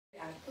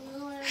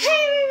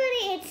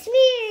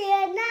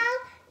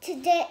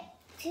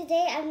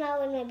today I'm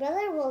not with my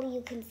brother. Well,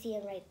 you can see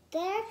him right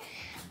there.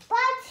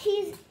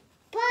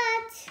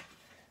 But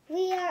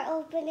we are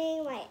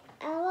opening my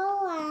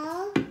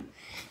LOL,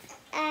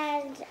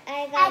 and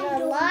I got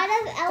a lot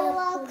of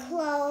LOL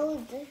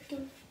clothes.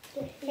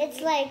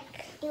 It's like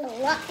a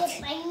lot. But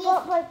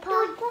my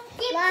papa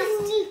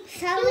lost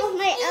some of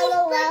my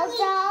LOL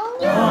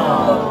dolls.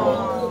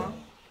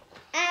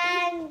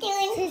 And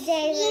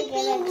today we're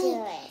gonna do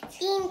it.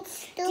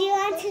 Do you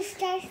want to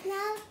start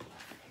now?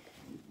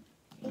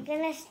 We're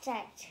gonna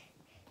start.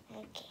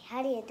 Okay,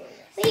 how do you do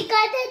this? We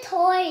got a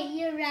toy,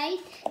 you're right.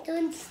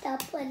 Don't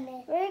stop on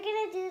it. We're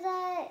gonna do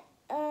that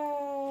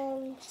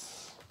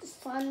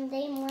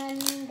Sunday,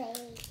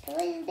 Monday,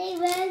 Tuesday,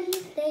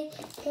 Wednesday,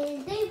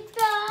 Thursday,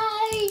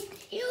 Friday.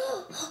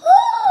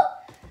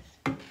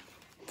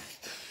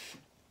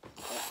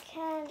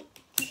 Can't.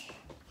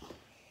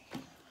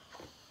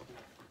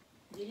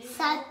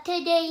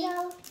 Saturday,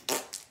 No,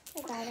 I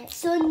got it.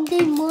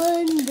 Sunday,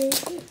 Monday,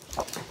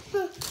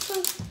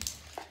 Thursday,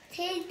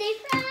 Friday,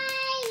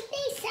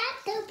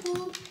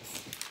 Saturday,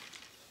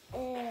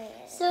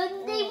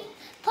 Sunday,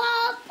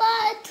 Papa,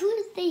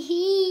 Tuesday,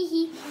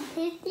 he,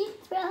 Thursday,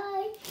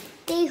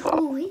 Friday,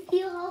 who is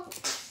your?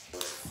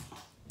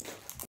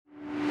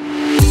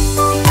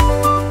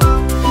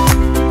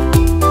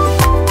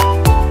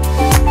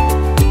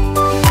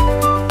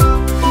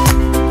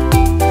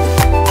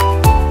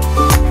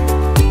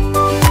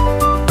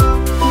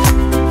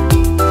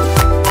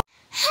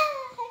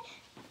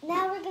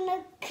 Now we're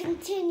gonna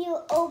continue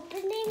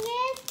opening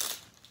it,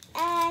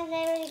 and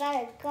then we got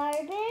a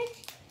garbage.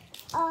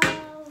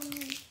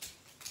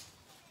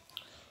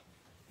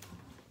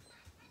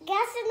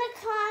 Guess in the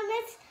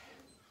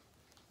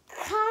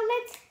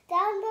comments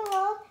down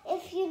below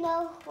if you know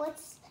who is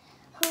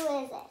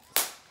it.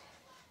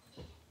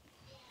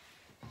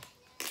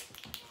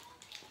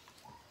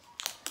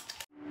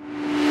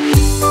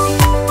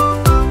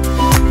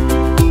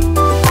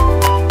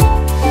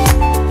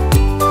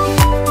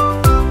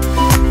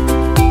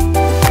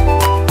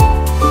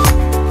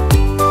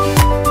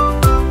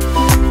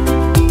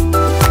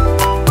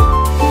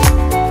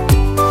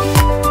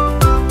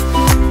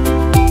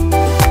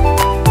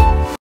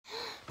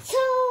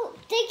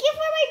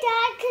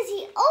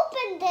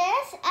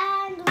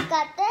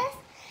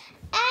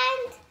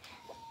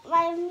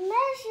 My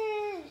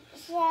message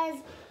says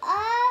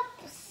up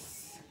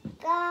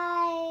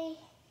sky.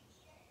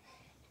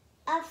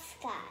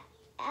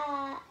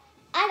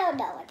 I don't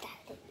know what that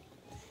is.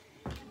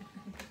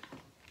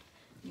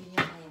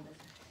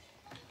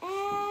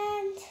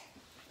 And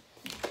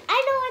I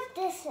know what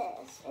this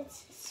is. It's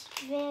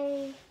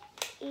very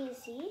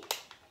easy.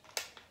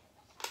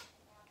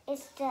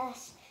 It's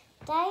just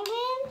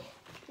diamond.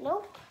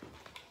 Nope.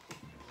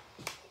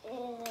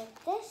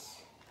 This.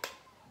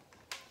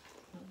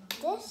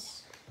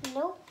 This?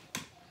 Nope.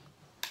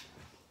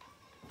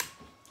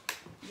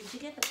 Did you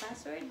get the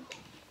password?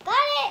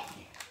 Got it!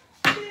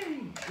 There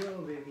you go,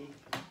 baby.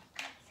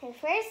 So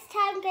first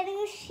time getting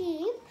a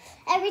sheep.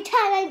 Every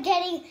time I'm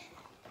getting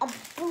a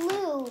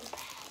blue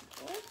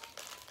packet.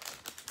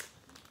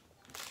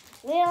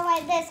 We don't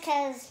like this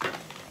because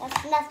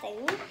that's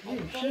nothing.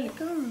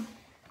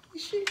 The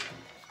sheep.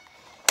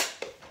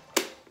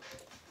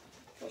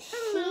 The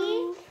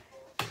sheep.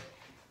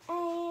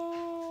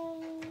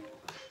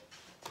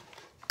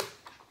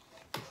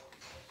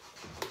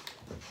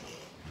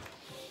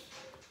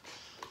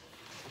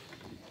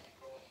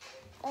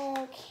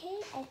 Okay,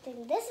 I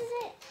think this is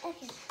it.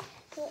 Okay,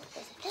 what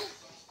is it?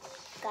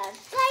 Got a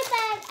blind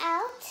bag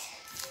out.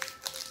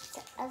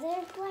 The other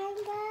blind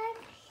bag.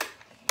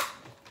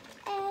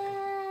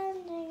 And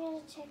we're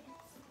gonna check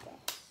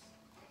this.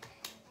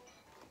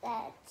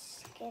 That's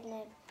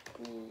gonna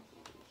be.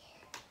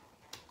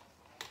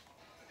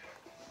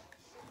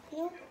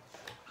 Nope.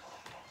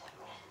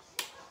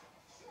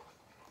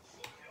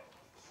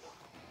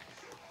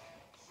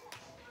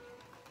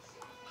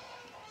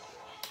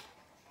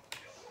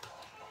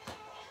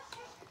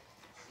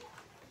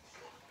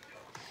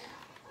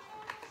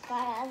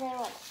 Got another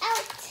one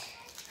out.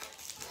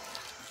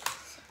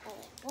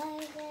 Other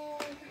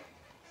blanket.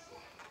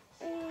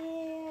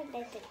 And I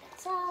think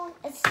that's all.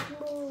 Let's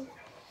move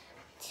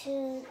to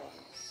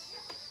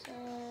this.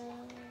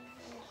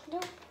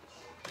 Nope.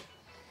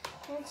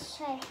 Let's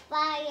try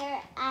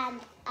fire and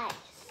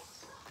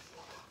ice.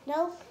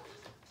 Nope.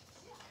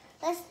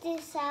 Let's do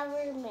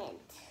sour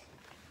mint.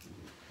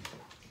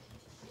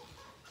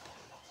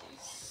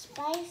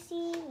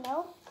 Spicy.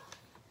 Nope.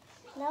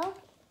 Nope.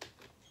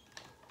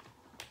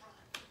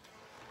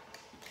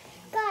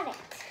 Got it.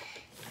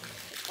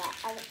 Got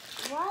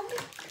one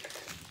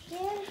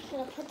here. I'm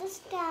gonna put this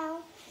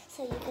down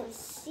so you can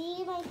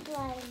see my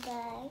blind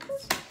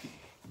bags.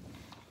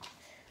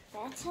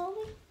 That's all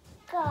we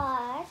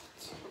got.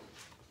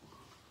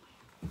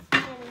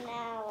 And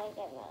now we're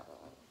gonna.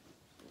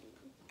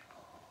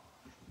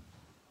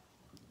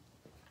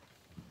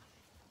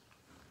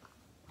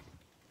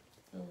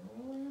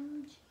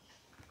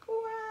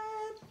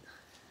 What?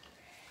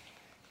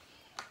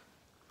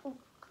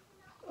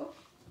 Oh.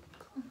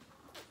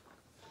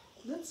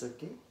 That's It's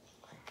okay.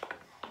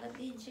 What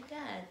did you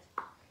get?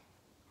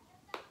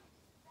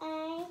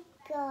 I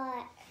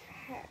got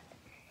her.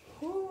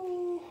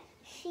 Ooh.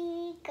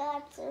 She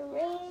got a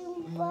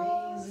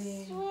rainbow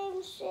Amazing.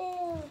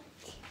 swimsuit.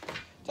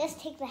 Just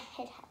take the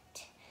head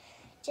out.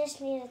 Just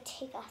need to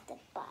take off the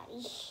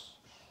body.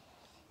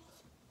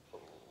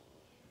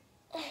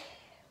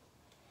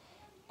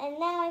 And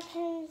now I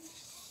can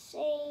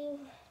save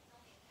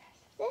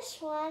this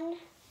one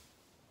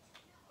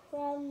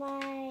from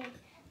my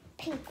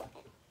pink one.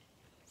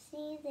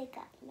 See, they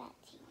got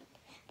matching.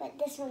 But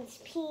this one's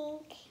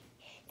pink.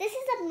 This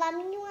is a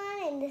mummy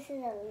one, and this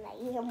is a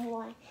lion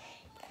one.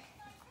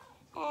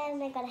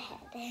 And I got a head.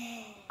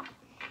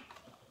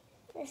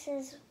 This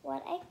is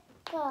what I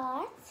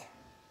got.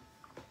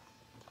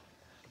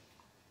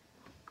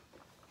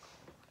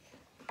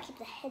 Keep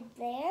the head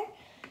there.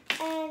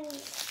 And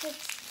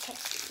let's check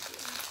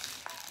these.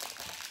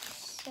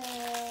 So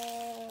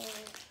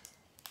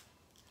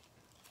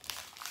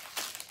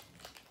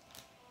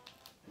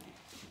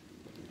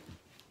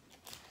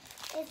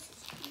it's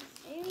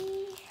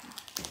very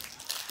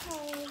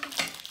hard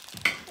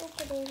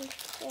opening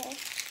this.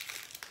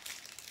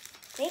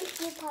 Thank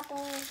you,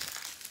 Papa.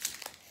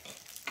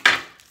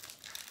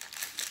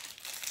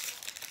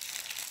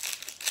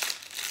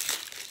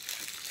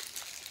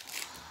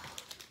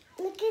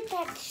 Look at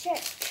that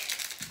shirt.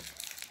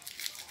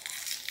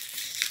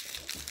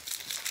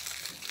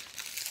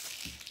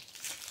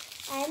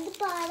 And the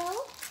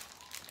bottle.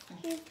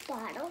 Here's the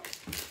bottle.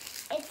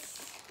 It's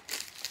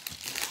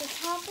the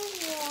top is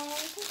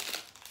red.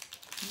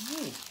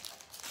 Ooh.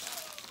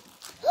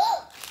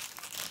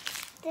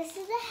 This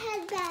is a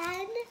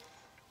headband.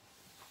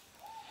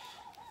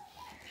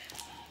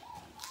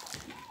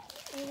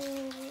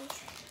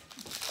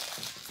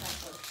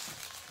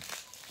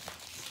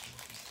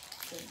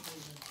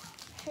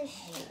 Her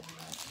shoe.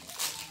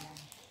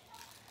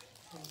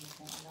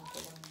 Alam ko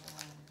lang na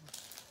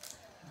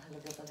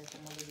mahalaga pala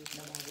itong maliit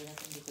na bagay na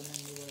hindi ko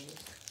nang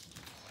niwalis.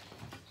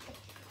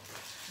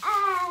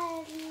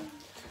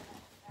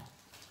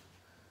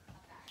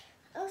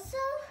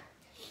 Also,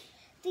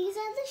 these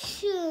are the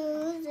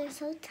shoes. They're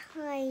so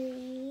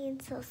tiny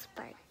and so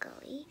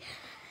sparkly.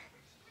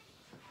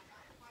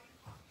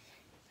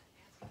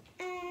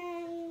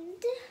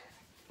 And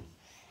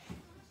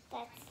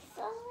that's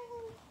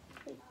all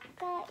we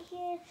got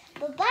here.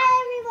 Bye-bye,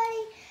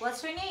 everybody.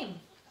 What's her name?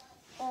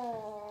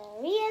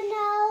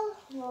 Riano,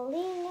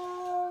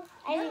 Molino,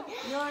 your-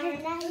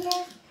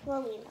 Hernandez,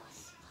 Molinos.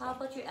 How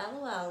about your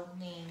LOL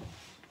name?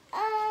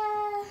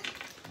 Gonna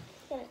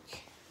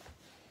check.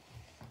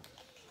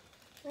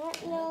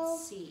 Not know.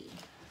 Let's see.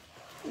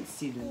 Let's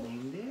see the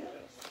name there.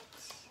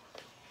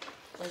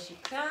 Does she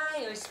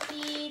cry or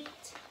spit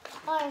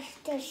Or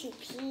does she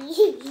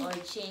pee? or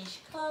change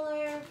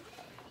color?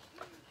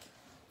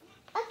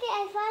 Okay,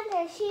 I found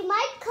her. She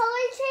might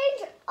color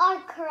change or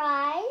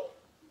cry.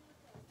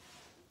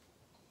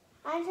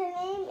 And her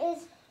name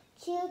is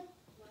Cute.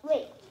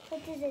 Wait,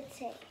 what does it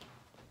say?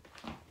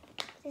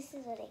 This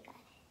is what I got.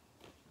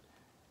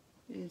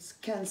 It's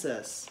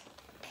Kansas.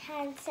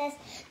 Kansas.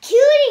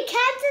 Cutie!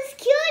 Kansas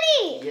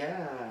Cutie!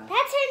 Yeah.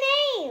 That's her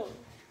name.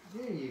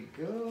 There you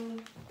go.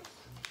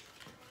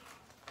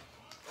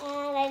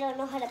 And I don't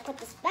know how to put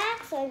this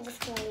back, so I'm just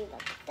going to leave it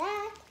like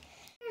that.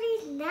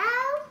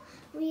 Now,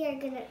 we are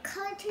going to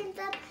color change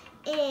them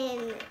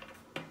in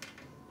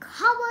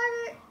hot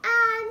water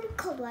and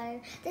cold water.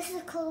 This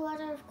is cold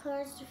water, of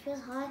course, it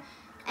feels hot.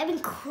 I mean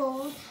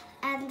cold,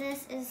 and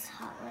this is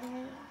hot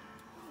water.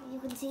 You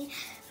can see,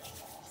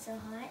 so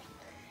hot.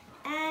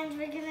 And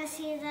we're gonna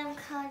see them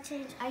color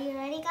change. Are you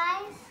ready,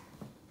 guys?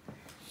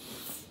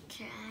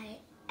 Try.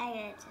 I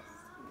gotta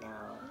just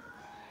know.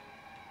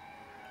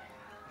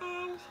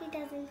 And she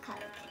doesn't color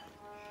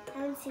change. I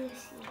want to see if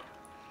she.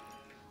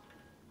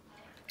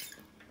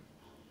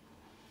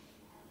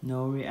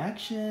 No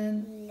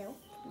reaction.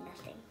 Nope,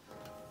 nothing.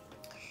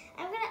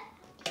 I'm gonna.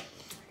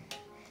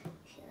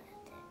 She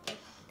left it.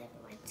 Never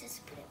mind.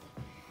 Just put it.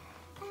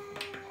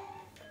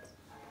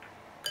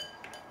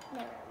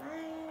 Never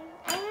mind.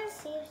 I'm gonna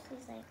see if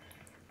she's like.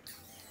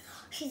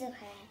 She's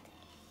okay.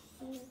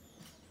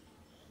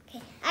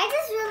 Okay. I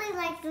just really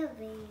like the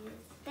babies.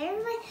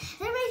 They're my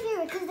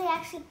favorite because they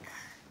actually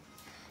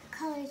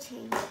color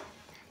change.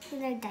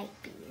 And they're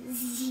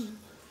diapers.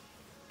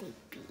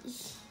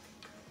 Diapers.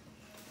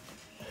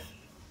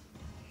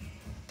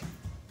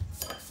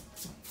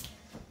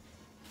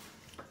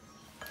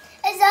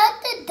 Is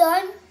that the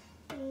done?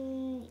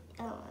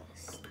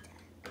 Almost.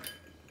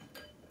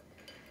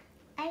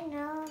 I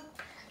know.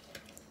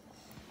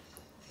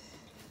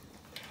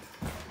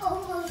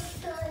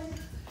 Almost done.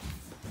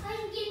 I'm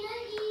gonna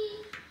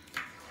eat.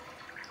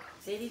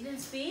 They didn't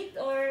spit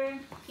or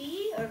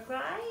pee or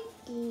cry?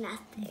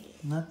 Nothing.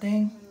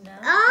 Nothing? No.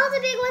 All the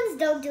big ones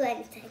don't do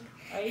anything.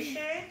 Are you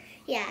sure?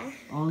 Yeah.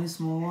 Only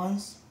small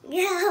ones?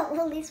 Yeah,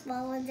 only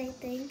small ones, I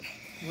think.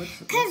 What's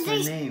Cause their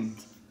they- name?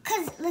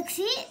 Cause look,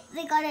 see,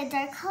 they got a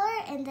dark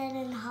color and then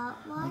in hot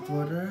water. Hot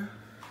water?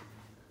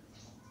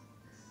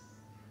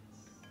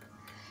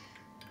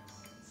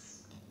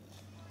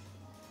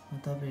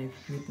 What happened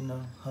if you put in the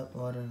hot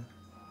water?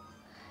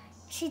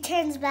 She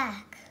turns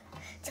back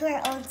to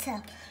her own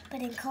self,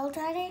 but in cold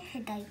water, her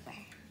diaper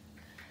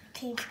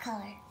change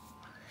color.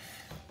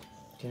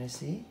 Can I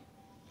see?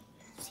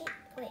 See,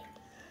 wait,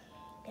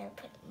 gotta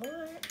put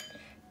more.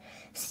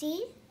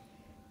 See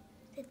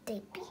the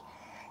diaper.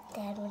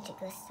 Then when she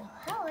goes to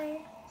shower,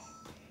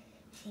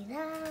 see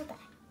now back.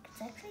 It's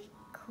actually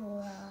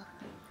cool.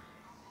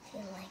 If you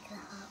like the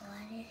hot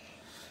water,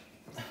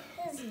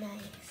 it's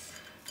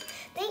nice.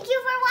 Thank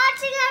you for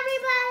watching,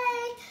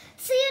 everybody.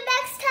 See you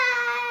next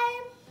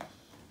time.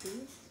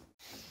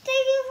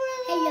 Thank you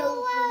for a little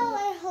while.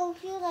 I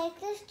hope you like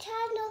this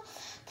channel.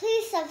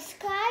 Please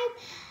subscribe.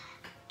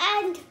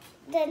 And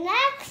the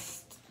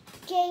next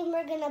game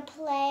we're gonna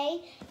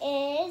play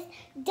is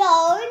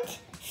Don't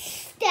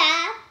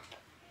Step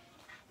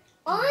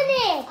on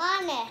It.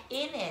 On it.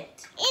 In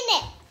it. In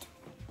it.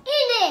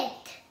 In it.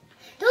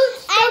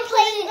 I'm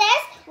playing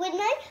this with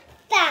my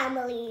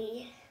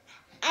family.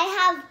 I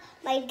have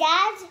my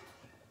dad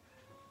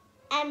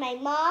and my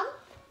mom,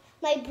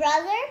 my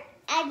brother,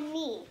 and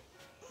me.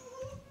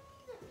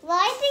 Well,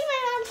 I think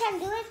my mom can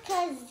do it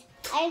because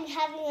I'm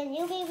having a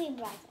new baby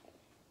brother.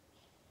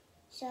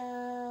 So,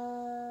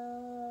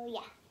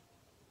 yeah.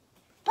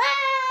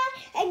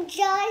 Bye!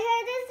 Enjoy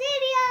her this